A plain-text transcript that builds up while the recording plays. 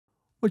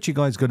What you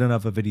guys got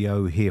another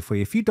video here for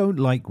you. If you don't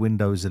like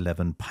Windows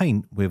 11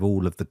 Paint with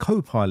all of the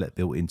Copilot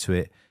built into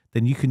it,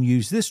 then you can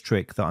use this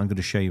trick that I'm going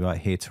to show you right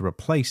here to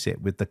replace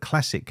it with the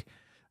classic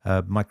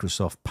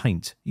Microsoft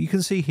Paint. You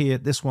can see here,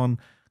 this one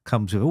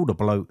comes with all the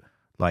bloat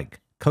like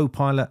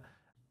Copilot,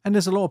 and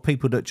there's a lot of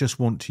people that just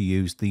want to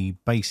use the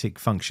basic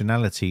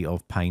functionality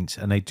of Paint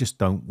and they just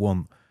don't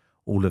want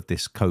all of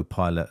this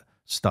Copilot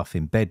stuff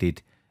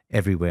embedded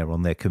everywhere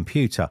on their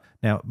computer.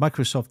 Now,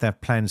 Microsoft have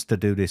plans to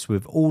do this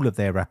with all of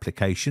their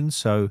applications.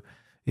 So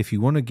if you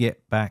want to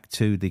get back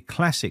to the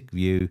classic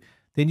view,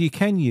 then you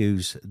can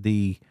use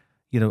the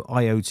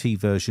IoT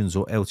versions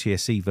or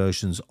LTSC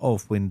versions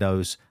of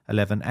Windows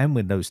 11 and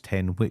Windows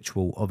 10, which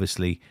will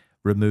obviously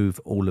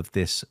remove all of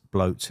this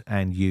bloat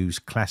and use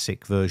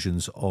classic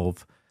versions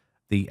of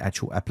the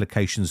actual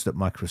applications that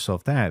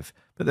Microsoft have.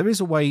 But there is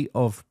a way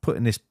of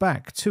putting this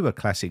back to a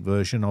classic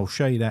version. I'll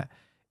show you that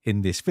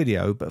in this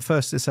video, but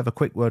first let's have a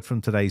quick word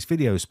from today's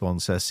video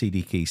sponsor,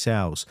 CD Key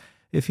Sales.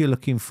 If you're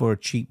looking for a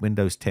cheap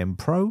Windows 10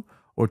 Pro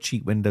or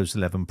cheap Windows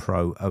 11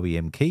 Pro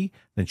OEM key,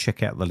 then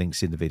check out the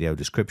links in the video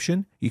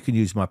description. You can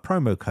use my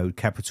promo code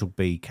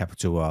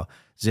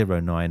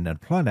R09 and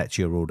apply that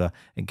to your order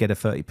and get a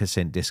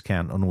 30%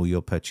 discount on all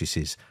your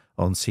purchases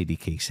on CD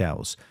Key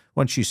Sales.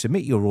 Once you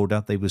submit your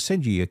order, they will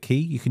send you your key.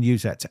 You can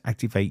use that to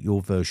activate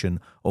your version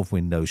of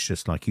Windows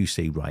just like you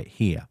see right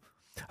here.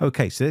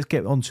 Okay, so let's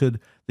get on to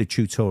the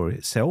tutorial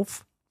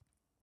itself.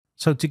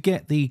 So to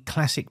get the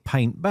classic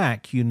Paint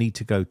back, you need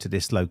to go to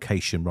this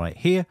location right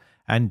here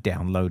and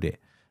download it.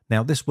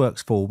 Now this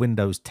works for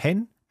Windows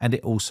 10 and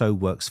it also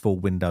works for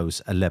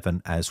Windows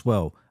 11 as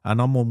well.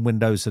 And I'm on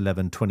Windows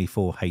 11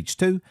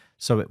 24H2,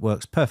 so it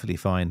works perfectly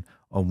fine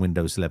on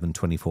Windows 11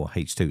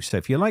 24H2. So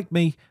if you're like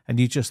me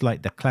and you just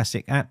like the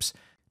classic apps,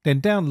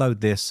 then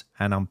download this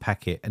and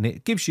unpack it. And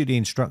it gives you the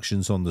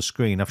instructions on the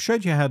screen. I've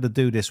showed you how to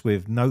do this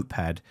with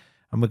Notepad,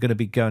 and we're going to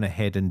be going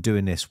ahead and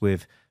doing this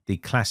with the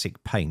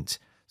classic Paint.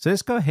 So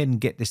let's go ahead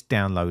and get this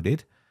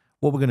downloaded.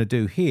 What we're going to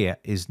do here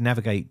is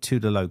navigate to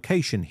the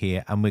location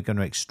here, and we're going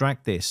to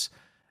extract this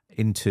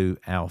into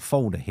our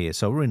folder here.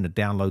 So we're in the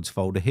downloads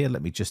folder here.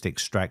 Let me just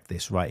extract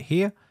this right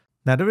here.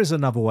 Now there is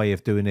another way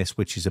of doing this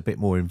which is a bit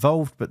more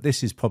involved, but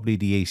this is probably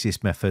the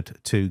easiest method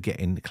to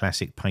getting the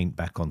classic Paint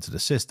back onto the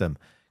system.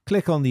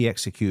 Click on the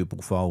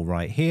executable file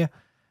right here.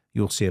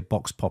 You'll see a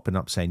box popping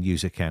up saying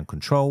User Account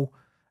Control.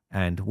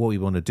 And what we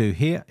want to do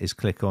here is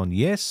click on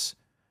Yes,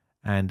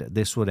 and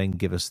this will then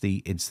give us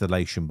the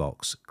installation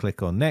box.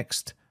 Click on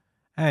Next,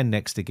 and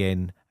Next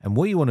again. And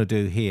what you want to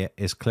do here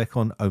is click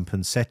on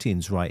Open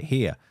Settings right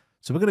here.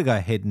 So we're going to go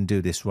ahead and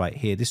do this right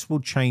here. This will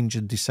change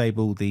and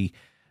disable the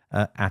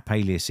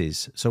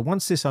AppAliases. So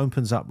once this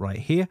opens up right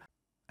here,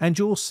 and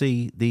you'll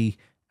see the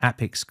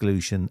app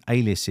exclusion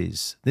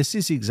aliases. This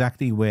is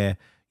exactly where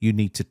you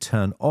need to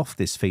turn off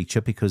this feature,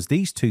 because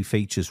these two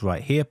features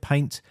right here,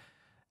 Paint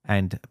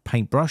and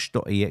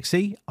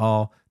paintbrush.exe,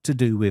 are to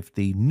do with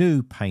the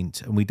new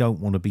Paint, and we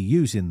don't want to be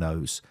using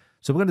those.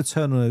 So we're going to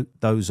turn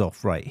those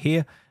off right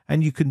here,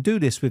 and you can do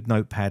this with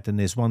Notepad, and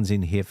there's ones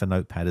in here for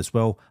Notepad as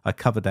well. I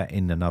covered that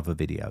in another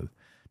video.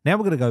 Now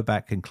we're going to go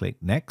back and click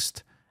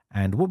Next,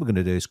 and what we're going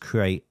to do is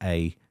create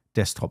a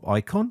desktop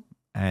icon,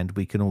 and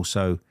we can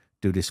also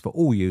do this for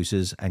all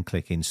users and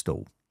click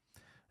Install.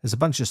 There's a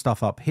bunch of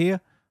stuff up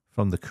here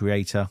from the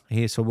creator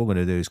here, so what we're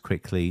going to do is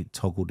quickly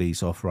toggle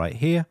these off right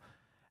here.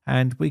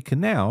 And we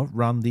can now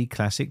run the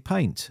classic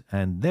Paint.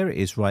 And there it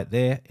is right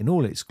there in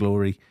all its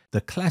glory,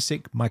 the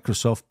classic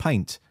Microsoft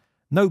Paint.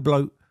 No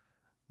bloat,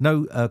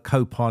 no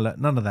Copilot,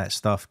 none of that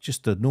stuff,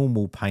 just a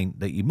normal Paint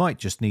that you might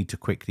just need to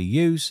quickly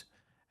use.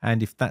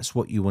 And if that's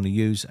what you want to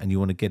use and you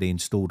want to get it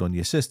installed on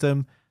your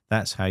system,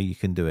 that's how you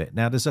can do it.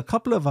 Now, there's a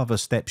couple of other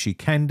steps you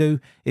can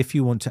do if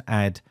you want to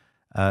add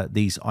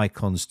these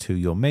icons to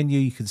your menu.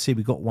 You can see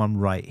we've got one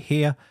right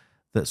here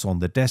that's on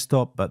the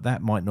desktop, but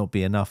that might not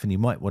be enough, and you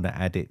might want to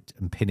add it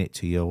and pin it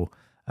to your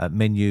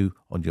menu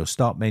on your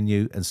start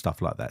menu and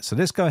stuff like that. So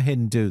let's go ahead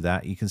and do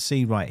that. You can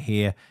see right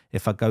here,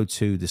 if I go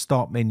to the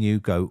start menu,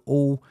 go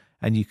all,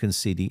 and you can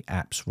see the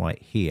apps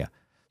right here.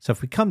 So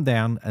if we come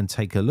down and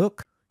take a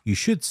look, you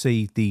should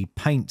see the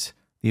Paint,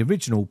 the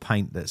original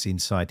Paint that's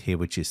inside here,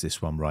 which is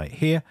this one right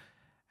here.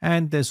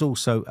 And there's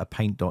also a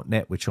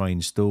Paint.net, which I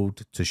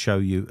installed to show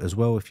you as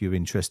well. If you're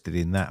interested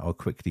in that, I'll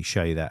quickly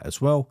show you that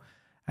as well.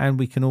 And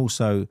we can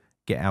also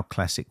get our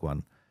classic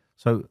one.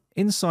 So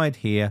inside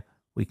here,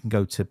 we can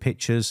go to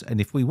pictures. And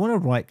if we want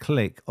to right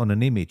click on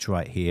an image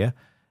right here,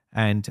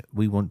 and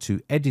we want to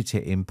edit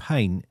it in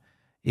Paint,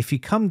 if you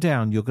come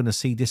down, you're going to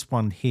see this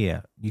one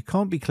here. You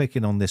can't be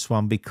clicking on this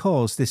one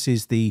because this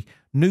is the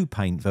new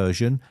Paint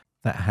version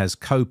that has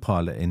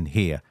Copilot in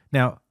here.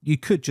 Now, you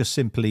could just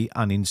simply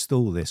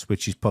uninstall this,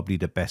 which is probably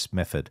the best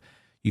method.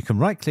 You can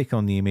right click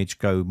on the image,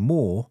 go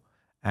more,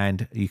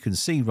 and you can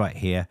see right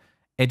here,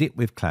 Edit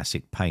with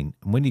Classic Paint.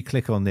 And when you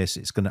click on this,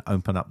 it's going to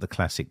open up the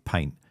Classic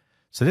Paint.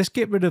 So let's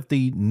get rid of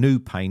the new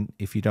Paint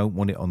if you don't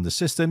want it on the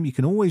system. You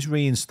can always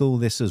reinstall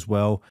this as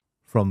well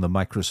from the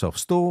Microsoft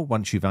Store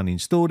once you've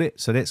uninstalled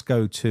it. So let's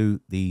go to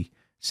the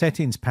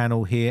settings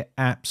panel here,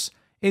 apps.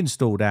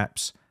 installed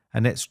apps,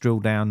 and let's drill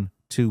down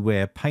to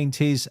where Paint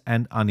is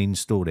and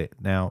uninstall it.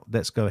 Now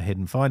let's go ahead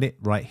and find it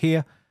right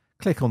here.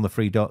 Click on the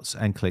three dots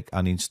and click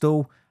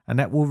uninstall, and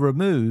that will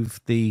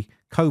remove the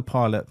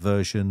Copilot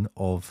version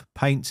of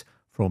Paint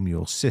from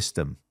your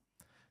system.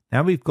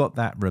 Now we've got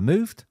that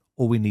removed.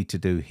 All we need to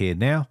do here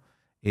now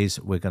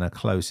is we're going to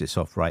close this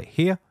off right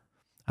here.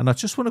 And I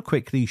just want to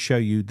quickly show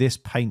you this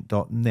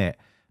Paint.net,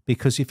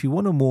 because if you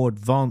want a more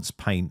advanced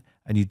Paint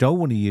and you don't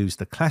want to use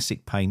the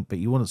classic Paint, but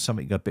you want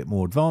something a bit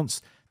more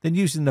advanced, then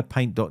using the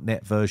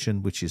Paint.net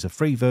version, which is a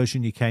free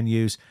version you can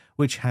use,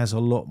 which has a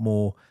lot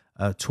more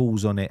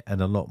tools on it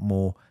and a lot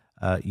more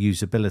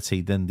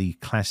usability than the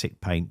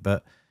classic Paint.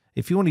 But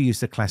if you want to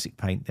use the classic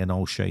Paint, then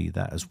I'll show you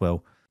that as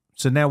well.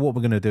 So now what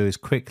we're going to do is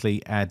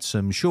quickly add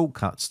some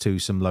shortcuts to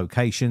some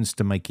locations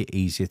to make it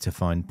easier to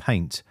find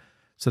Paint.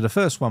 So the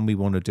first one we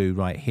want to do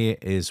right here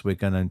is we're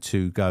going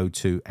to go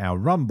to our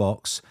Run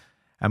box,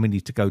 and we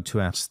need to go to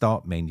our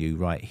Start menu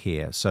right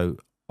here. So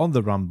on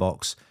the Run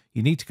box,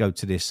 you need to go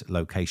to this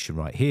location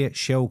right here,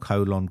 shell :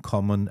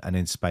 common and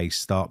then space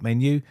Start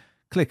menu.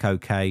 Click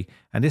OK,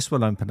 and this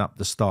will open up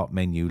the Start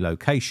menu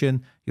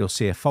location. You'll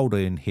see a folder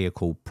in here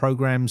called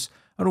Programs,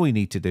 and all you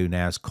need to do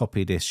now is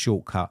copy this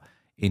shortcut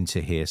into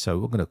here. So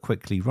we're going to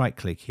quickly right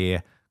click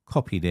here,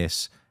 copy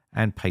this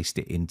and paste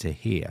it into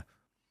here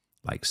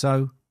like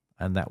so,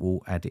 and that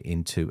will add it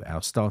into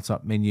our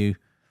startup menu,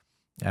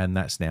 and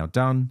that's now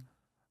done.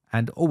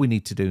 And all we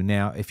need to do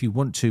now, if you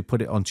want to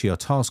put it onto your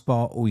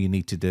taskbar, all you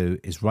need to do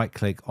is right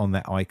click on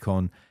that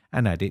icon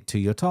and add it to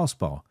your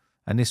taskbar.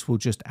 And this will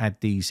just add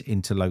these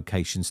into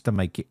locations to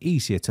make it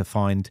easier to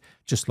find,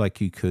 just like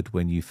you could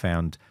when you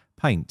found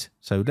Paint.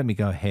 So let me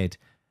go ahead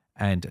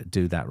and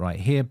do that right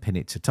here, pin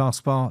it to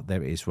taskbar.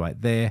 There it is right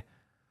there.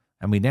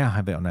 And we now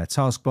have it on our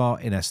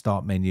taskbar in our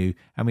Start menu,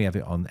 and we have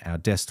it on our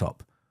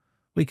desktop.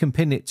 We can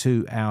pin it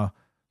to our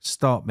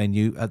Start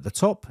menu at the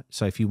top.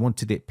 So if you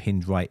wanted it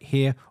pinned right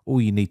here,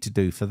 all you need to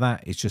do for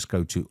that is just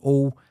go to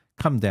All,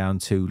 come down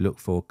to look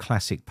for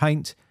Classic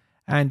Paint,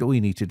 and all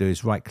you need to do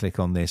is right click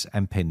on this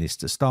and pin this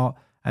to Start,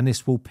 and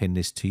this will pin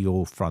this to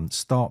your front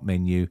Start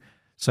menu,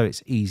 so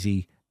it's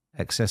easy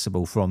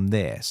accessible from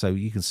there. So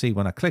you can see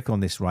when I click on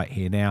this right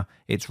here now,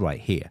 it's right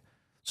here.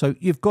 So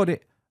you've got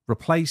it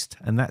replaced,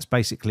 and that's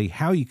basically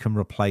how you can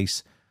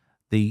replace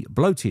the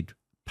bloated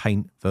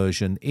Paint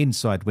version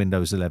inside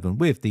Windows 11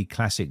 with the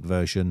classic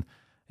version.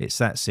 It's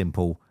that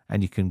simple,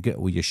 and you can get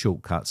all your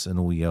shortcuts and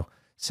all your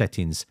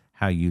settings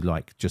how you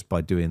like just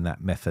by doing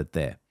that method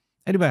there.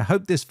 Anyway, I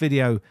hope this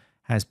video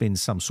has been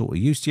some sort of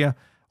use to you.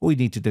 All you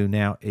need to do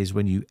now is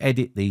when you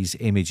edit these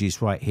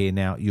images right here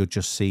now, you'll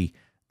just see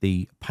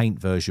the Paint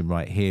version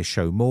right here,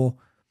 show more,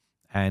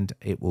 and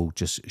it will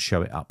just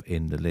show it up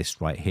in the list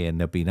right here, and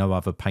there'll be no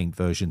other Paint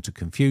version to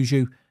confuse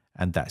you,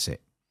 and that's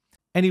it.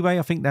 Anyway,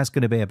 I think that's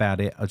going to be about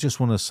it. I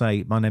just want to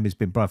say my name has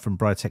been Brad from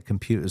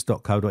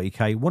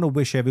briteccomputers.co.uk. Want to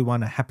wish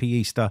everyone a happy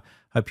Easter.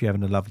 Hope you're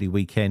having a lovely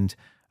weekend,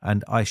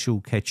 and I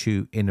shall catch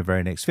you in the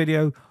very next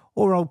video,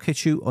 or I'll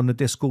catch you on the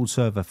Discord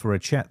server for a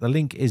chat. The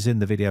link is in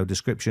the video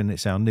description.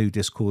 It's our new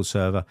Discord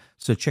server,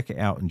 so check it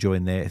out and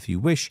join there if you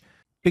wish.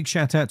 Big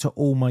shout out to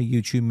all my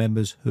YouTube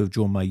members who have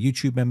joined my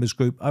YouTube members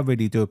group. I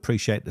really do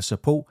appreciate the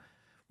support.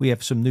 We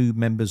have some new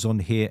members on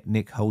here.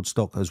 Nick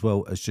Holdstock as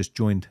well has just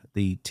joined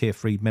the Tier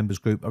 3 members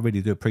group. I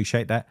really do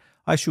appreciate that.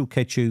 I shall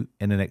catch you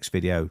in the next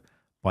video.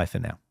 Bye for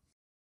now.